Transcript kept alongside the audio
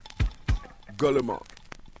Gulliman.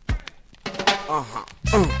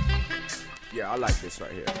 Yeah, I like this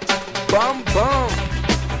right here. Bum bum.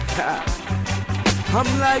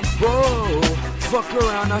 I'm like, whoa. Fuck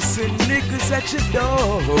around, I send niggas at your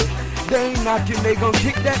door. They ain't knocking, they gon'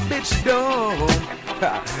 kick that bitch down.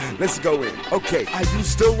 Let's go in. Okay, I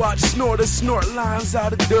used to watch snorters snort lines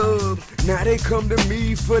out of dub. Now they come to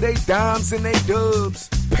me for they dimes and they dubs.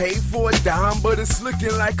 Pay for a dime, but it's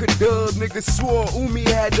looking like a dub. Niggas swore Umi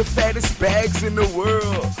had the fattest bags in the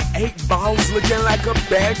world. 8 balls looking like a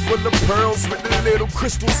bag full of pearls with the little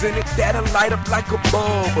crystals in it that'll light up like a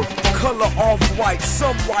bulb. Color off-white,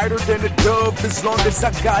 some whiter than a dove. As long as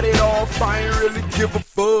I got it off, I ain't really give a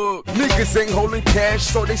fuck. Niggas ain't holding cash,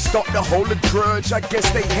 so they start to hold a grudge. I guess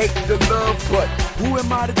they hate the love, but who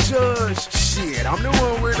am I to judge? Shit, I'm the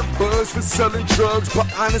one with the buzz for selling drugs. But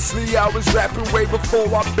honestly, I was rapping way before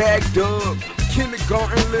I bagged up.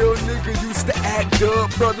 Kindergarten little nigga used to act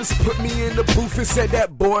up. Brothers put me in the booth and said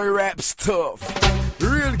that boy raps tough.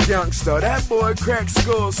 Real gangster, that boy cracked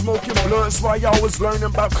skulls, smoking blunts while y'all was learning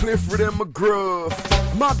about Clifford and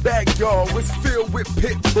McGruff. My backyard was filled with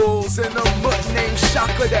pit bulls and a mutt named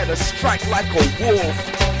Shaka that'll strike like a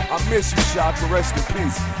wolf. I miss you, Shaka, rest in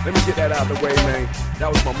peace. Let me get that out of the way, man.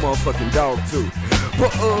 That was my motherfucking dog, too.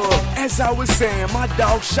 But as I was saying, my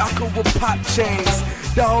dog Shaka would pop chains.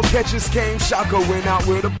 Dog catchers came, Shaka went out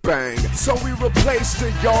with a bang. So we replaced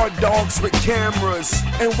the yard dogs with cameras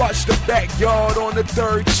and watched the backyard on the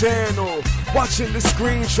 3rd channel. Watching the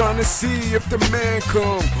screen trying to see if the man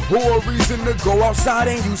come, or a reason to go outside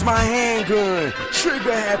and use my handgun.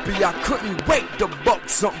 Trigger happy, I couldn't wait to buck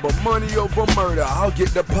something, but money over murder. I'll get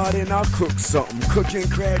the pot and I'll cook something. Cooking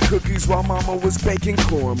crab cookies while mama was baking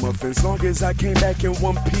corn muffins. Long as I came back in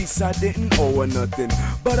one piece, I didn't owe her nothing.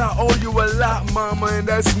 But I owe you a lot, mama, and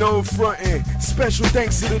that's no frontin'. Special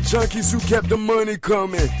thanks to the junkies who kept the money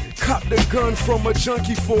coming. Copped the gun from a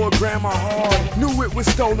junkie for a grandma hard. Knew it was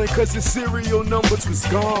stolen cause the serial numbers was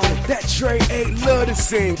gone. That Trey 8 love to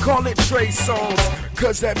sing, call it Trey songs,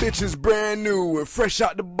 cause that bitch is brand new and fresh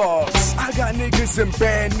out the box. I got niggas in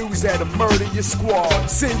bad news that'll murder your squad.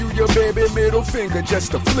 Send you your baby middle finger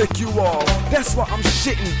just to flick you off. That's why I'm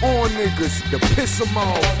shitting on niggas, to piss them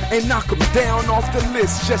off and knock them down off the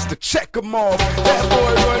list just to check them off. That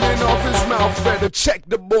boy running off his mouth, better check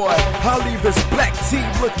the boy. I'll leave his black tee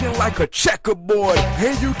looking like a checkerboard.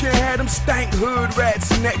 And you can have them stank hood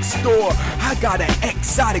rats next door. I got an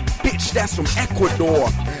exotic bitch that's from Ecuador.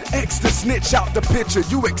 X to snitch out the picture,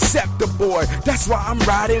 you accept the boy. That's why I'm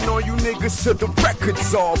riding on you niggas till the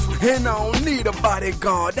record's off. And I don't need a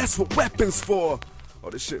bodyguard, that's what weapons for. Oh,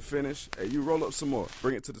 this shit finished? Hey, you roll up some more,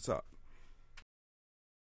 bring it to the top.